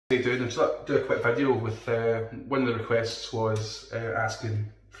Doing, just do a quick video with one of the requests was asking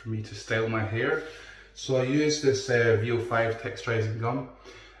for me to style my hair. So I used this VO5 texturizing gum.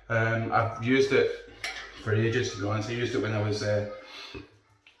 I've used it for ages, to be honest. I used it when I was I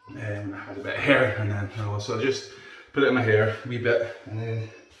had a bit of hair, and then so I just put it in my hair a wee bit, and then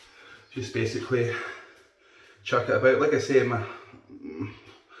just basically chuck it about. Like I say,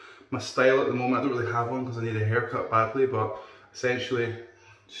 my style at the moment, I don't really have one because I need a haircut badly, but essentially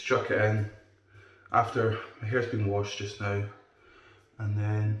just chuck it in after my hair's been washed just now, and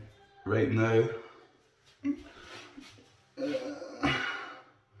then right now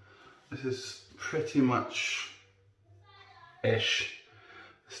this is pretty much ish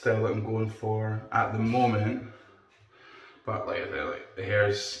the style that I'm going for at the moment. But like I said, the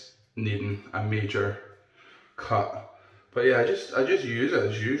hair's needing a major cut. But yeah, I just use it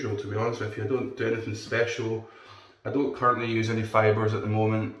as usual, to be honest with you. I don't do anything special. I don't currently use any fibres at the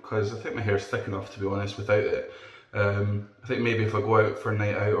moment because I think my hair's thick enough, to be honest, without it. I think maybe if I go out for a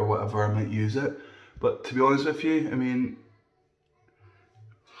night out or whatever, I might use it. But to be honest with you, I mean,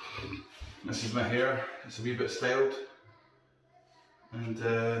 this is my hair. It's a wee bit styled. And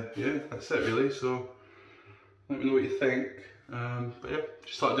yeah, that's it really. So let me know what you think. But yeah,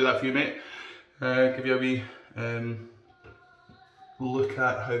 just thought I'd do that for you, mate. Give you a wee look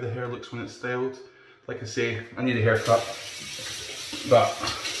at how the hair looks when it's styled. Like I say, I need a haircut, but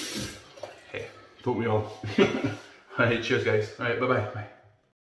hey, don't we all? Alright, cheers guys. Alright, bye bye. Bye.